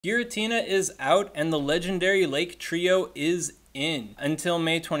Giratina is out and the legendary Lake Trio is in. Until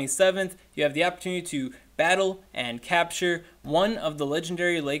May 27th, you have the opportunity to battle and capture one of the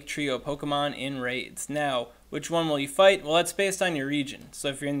legendary Lake Trio Pokemon in raids. Now, which one will you fight? Well, that's based on your region. So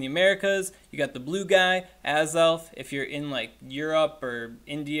if you're in the Americas, you got the blue guy, Azelf. If you're in like Europe or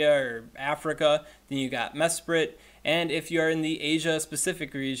India or Africa, then you got Mesprit. And if you're in the Asia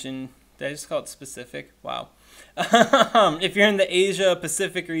Pacific region, did I just call it specific? Wow. If you're in the Asia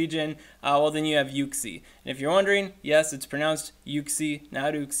Pacific region, well then you have Uxie. And if you're wondering, yes, it's pronounced Uxie,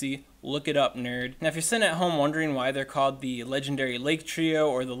 not Uxie. Look it up, nerd. Now if you're sitting at home wondering why they're called the legendary Lake Trio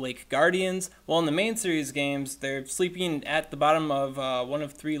or the Lake Guardians, well in the main series games, they're sleeping at the bottom of one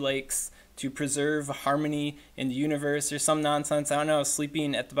of 3 lakes to preserve harmony in the universe or some nonsense. I don't know,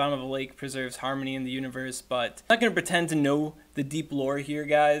 sleeping at the bottom of a lake preserves harmony in the universe, but I'm not going to pretend to know the deep lore here,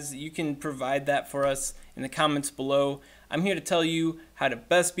 guys. You can provide that for us in the comments below. I'm here to tell you how to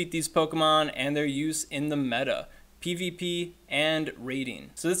best beat these Pokemon and their use in the meta, PvP, and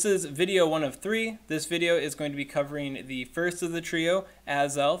raiding. So this is video 1 of 3. This video is going to be covering the first of the trio,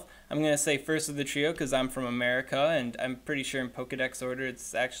 Azelf. I'm going to say first of the trio because I'm from America and I'm pretty sure in Pokedex order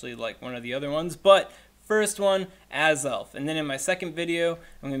it's actually like one of the other ones, but first one, Azelf. And then in my second video,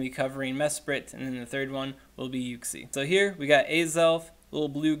 I'm going to be covering Mesprit, and then the third one will be Uxie. So here we got Azelf, little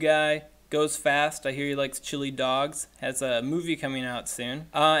blue guy. Goes fast. I hear he likes chili dogs. Has a movie coming out soon.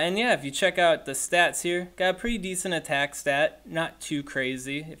 And yeah, if you check out the stats here, got a pretty decent attack stat. Not too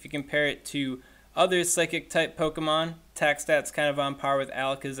crazy. If you compare it to other psychic type Pokemon, attack stat's kind of on par with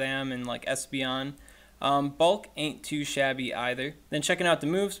Alakazam and like Espeon. Bulk ain't too shabby either. Then checking out the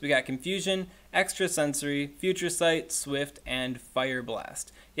moves, we got Confusion, Extra Sensory, Future Sight, Swift, and Fire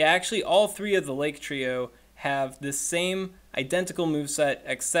Blast. Yeah, actually all 3 of the Lake Trio have the same identical moveset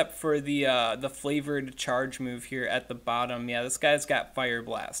except for the flavored charge move here at the bottom. Yeah, this guy's got Fire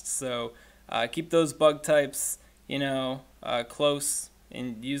Blast, so keep those bug types, you know, close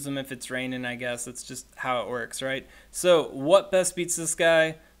and use them if it's raining, I guess. It's just how it works, right? So what best beats this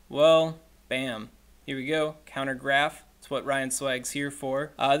guy? Well, bam. Here we go, counter graph. That's what Ryan Swag's here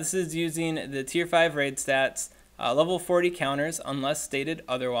for. This is using the tier 5 raid stats, level 40 counters unless stated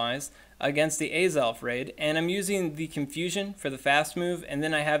otherwise, against the Azelf raid, and I'm using the Confusion for the fast move, and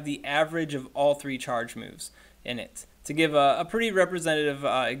then I have the average of all 3 charge moves in it to give a pretty representative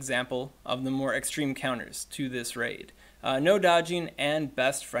example of the more extreme counters to this raid. No dodging and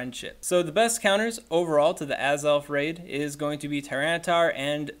best friendship. So the best counters overall to the Azelf raid is going to be Tyranitar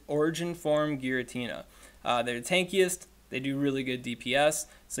and Origin Form Giratina. They're the tankiest. They do really good DPS,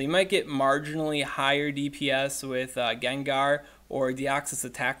 so you might get marginally higher DPS with Gengar or Deoxys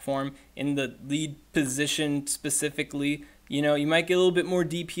attack form in the lead position specifically. You know, you might get a little bit more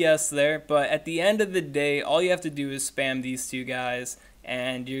DPS there, but at the end of the day, all you have to do is spam these 2 guys,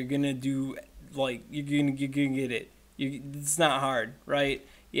 and you're gonna do, like, you're gonna get it. It's not hard, right?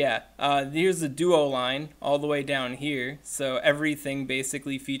 Yeah, here's the duo line all the way down here, so everything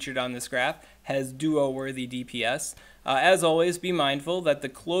basically featured on this graph has duo-worthy DPS. As always, be mindful that the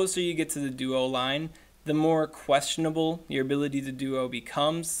closer you get to the duo line, the more questionable your ability to duo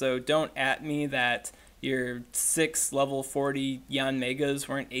becomes, so don't at me that your 6 level 40 Yanmegas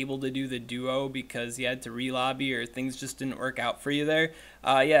weren't able to do the duo because you had to relobby or things just didn't work out for you there.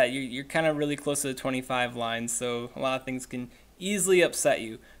 Yeah, you're kind of really close to the 25 line, so a lot of things can easily upset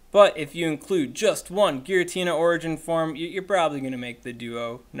you. But if you include just one Giratina Origin Form, you're probably going to make the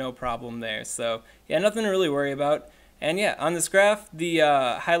duo, no problem there. So yeah, nothing to really worry about. And yeah, on this graph, the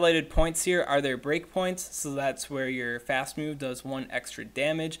highlighted points here are their breakpoints, so that's where your fast move does 1 extra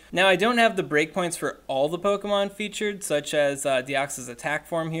damage. Now, I don't have the breakpoints for all the Pokemon featured, such as Deoxys attack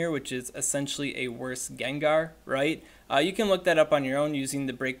form here, which is essentially a worse Gengar, right? You can look that up on your own using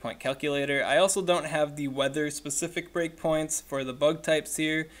the breakpoint calculator. I also don't have the weather-specific breakpoints for the bug types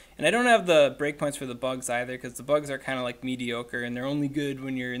here, and I don't have the breakpoints for the bugs either, because the bugs are kind of like mediocre, and they're only good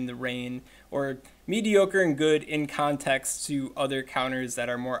when you're in the rain, or mediocre and good in context to other counters that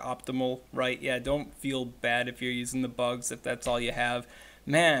are more optimal, right? Yeah, don't feel bad if you're using the bugs if that's all you have.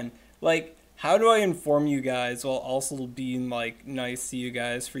 Man, like, how do I inform you guys while also being like nice to you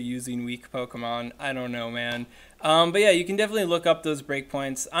guys for using weak Pokemon? I don't know, man. But yeah, you can definitely look up those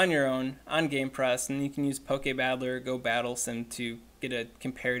breakpoints on your own on GamePress, and you can use PokeBattler, Go Battle Sim to get a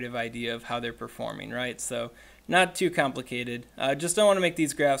comparative idea of how they're performing, right? So not too complicated. Just don't want to make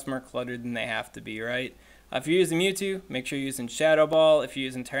these graphs more cluttered than they have to be, right? If you're using Mewtwo, make sure you're using Shadow Ball. If you're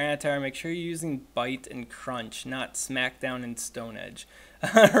using Tyranitar, make sure you're using Bite and Crunch, not Smackdown and Stone Edge.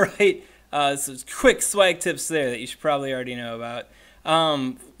 Right? So quick swag tips there that you should probably already know about.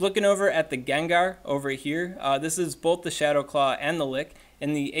 Looking over at the Gengar over here, this is both the Shadow Claw and the Lick,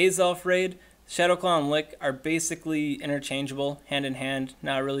 In the Azelf raid, Shadow Claw and Lick are basically interchangeable, hand in hand,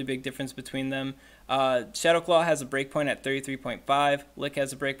 not a really big difference between them. Shadow Claw has a breakpoint at 33.5, Lick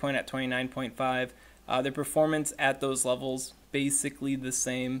has a breakpoint at 29.5. Their performance at those levels basically the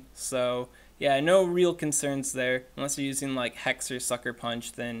same, so yeah, no real concerns there. Unless you're using like Hex or Sucker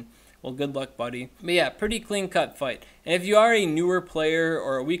Punch, then well, good luck, buddy. But yeah, pretty clean-cut fight. And if you are a newer player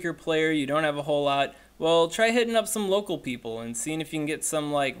or a weaker player, you don't have a whole lot, well, try hitting up some local people and seeing if you can get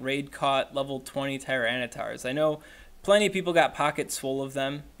some like raid caught level 20 Tyranitars. I know plenty of people got pockets full of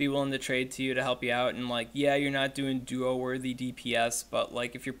them, be willing to trade to you to help you out. And like, yeah, you're not doing duo-worthy DPS, but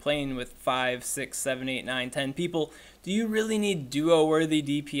like if you're playing with 5, 6, 7, 8, 9, 10 people, do you really need duo-worthy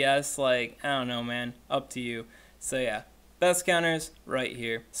DPS? Like, I don't know, man. Up to you. So yeah. Best counters right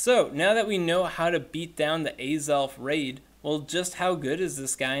here. So now that we know how to beat down the Azelf raid, well, just how good is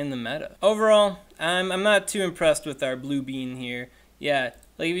this guy in the meta? Overall, I'm not too impressed with our blue bean here. Yeah,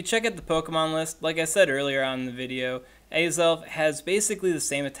 like if you check out the Pokemon list, like I said earlier on in the video, Azelf has basically the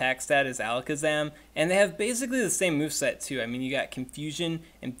same attack stat as Alakazam, and they have basically the same moveset too. I mean, you got Confusion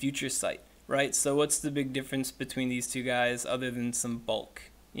and Future Sight, right? So what's the big difference between these two guys other than some bulk,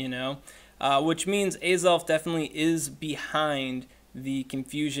 you know? Which means Azelf definitely is behind the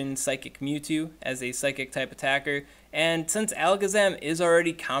Confusion Psychic Mewtwo as a Psychic type attacker. And since Alakazam is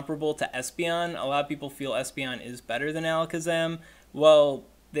already comparable to Espeon, a lot of people feel Espeon is better than Alakazam. Well,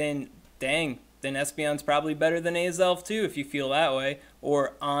 then, dang, then Espeon's probably better than Azelf too if you feel that way.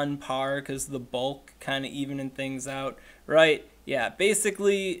 Or on par because the bulk kind of evening things out, right? Yeah,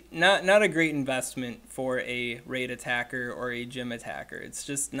 basically not a great investment for a raid attacker or a gym attacker. It's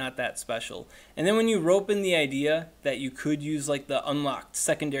just not that special. And then when you rope in the idea that you could use like the unlocked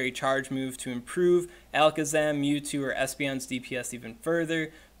secondary charge move to improve Alakazam, Mewtwo, or Espeon's DPS even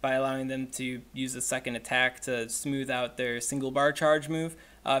further by allowing them to use a second attack to smooth out their single bar charge move.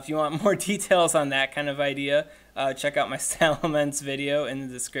 If you want more details on that kind of idea, check out my Salamence video in the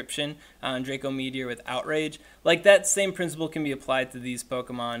description on Draco Meteor with Outrage. Like, that same principle can be applied to these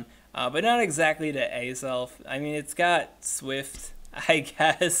Pokemon, but not exactly to Azelf. I mean, it's got Swift, I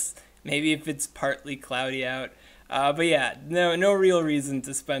guess, maybe if it's partly cloudy out. But yeah, no real reason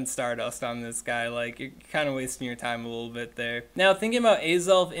to spend Stardust on this guy. Like, you're kind of wasting your time a little bit there. Now, thinking about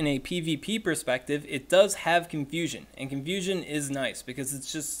Azelf in a PvP perspective, it does have Confusion. And Confusion is nice because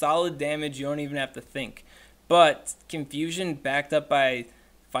it's just solid damage. You don't even have to think. But Confusion backed up by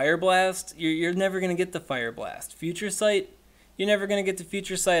Fire Blast, you're never going to get the Fire Blast. Future Sight, you're never going to get the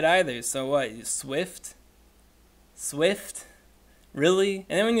Future Sight either. So what, Swift? Swift? Really?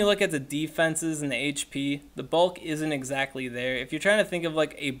 And then when you look at the defenses and the HP, the bulk isn't exactly there. If you're trying to think of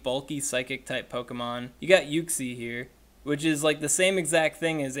like a bulky psychic type Pokemon, you got Uxie here, which is like the same exact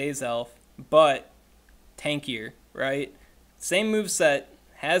thing as Azelf, but tankier, right? Same moveset,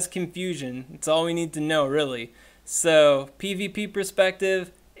 has Confusion. It's all we need to know, really. So, PvP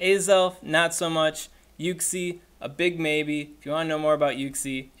perspective, Azelf, not so much. Uxie, a big maybe. If you want to know more about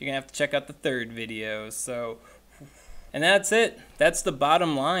Uxie, you're going to have to check out the third video. So, and that's it. That's the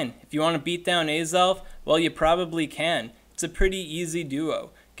bottom line. If you want to beat down Azelf, well, you probably can. It's a pretty easy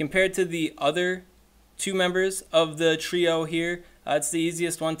duo. Compared to the other two members of the trio here, it's the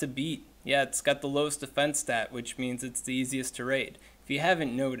easiest one to beat. Yeah, it's got the lowest defense stat, which means it's the easiest to raid. If you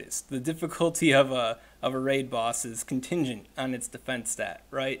haven't noticed, the difficulty of a raid boss is contingent on its defense stat,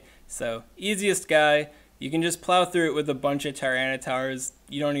 right? So, easiest guy. You can just plow through it with a bunch of Tyranitars.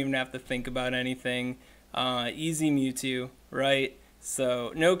 You don't even have to think about anything. Easy Mewtwo, right?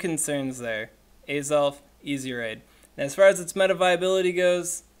 So, no concerns there. Azelf, easy raid. And as far as its meta viability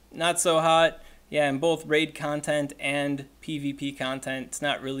goes, not so hot. Yeah, in both raid content and PvP content, it's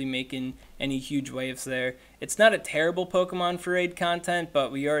not really making any huge waves there. It's not a terrible Pokemon for raid content,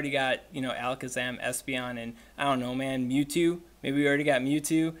 but we already got, you know, Alakazam, Espeon, and I don't know, man, Mewtwo. Maybe we already got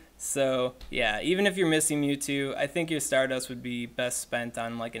Mewtwo. So, yeah, even if you're missing Mewtwo, I think your Stardust would be best spent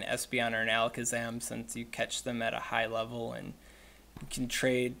on like an Espeon or an Alakazam since you catch them at a high level and you can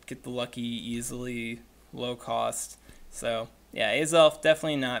trade, get the lucky easily, low cost. So, yeah, Azelf,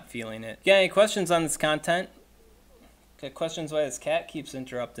 definitely not feeling it. Got any questions on this content? Got questions why this cat keeps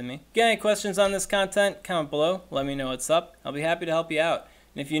interrupting me? Got any questions on this content? Comment below. Let me know what's up. I'll be happy to help you out.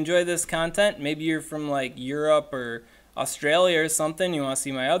 And if you enjoy this content, maybe you're from like Europe or Australia or something, you want to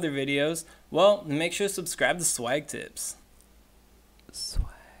see my other videos, well, then make sure to subscribe to SwagTips. SwagTips.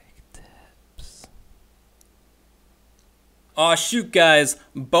 Aw, shoot, guys.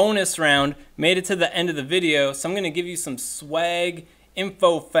 Bonus round. Made it to the end of the video, so I'm going to give you some swag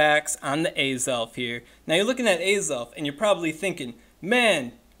info facts on the Azelf here. Now, you're looking at Azelf, and you're probably thinking,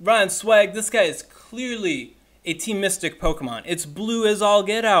 man, Ron Swag, this guy is clearly a Team Mystic Pokemon. It's blue as all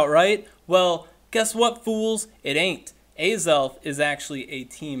get out, right? Well, guess what, fools? It ain't. Azelf is actually a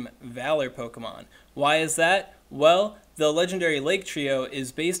Team Valor Pokemon. Why is that? Well, the legendary Lake Trio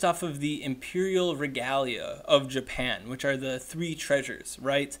is based off of the Imperial Regalia of Japan, which are the 3 treasures,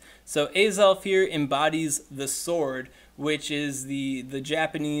 right? So Azelf here embodies the sword, which is the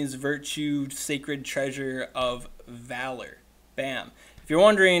Japanese virtue sacred treasure of valor. Bam. If you're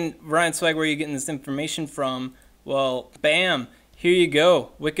wondering, Ryan Swag, where you're getting this information from, well, bam, here you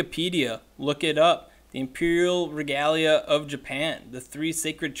go. Wikipedia, look it up. The Imperial Regalia of Japan, the 3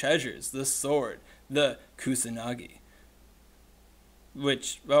 sacred treasures, the sword, the Kusanagi.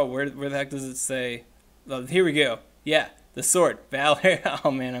 Which, oh, where the heck does it say? Oh, here we go. Yeah, the sword, valor.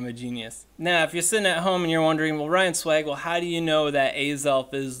 Oh man, I'm a genius. Now, if you're sitting at home and you're wondering, well, Ryan Swag, well, how do you know that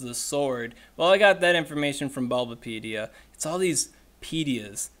Azelf is the sword? Well, I got that information from Bulbapedia. It's all these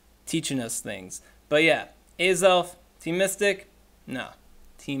pedias teaching us things. But yeah, Azelf, Team Mystic? No,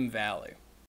 Team Valor.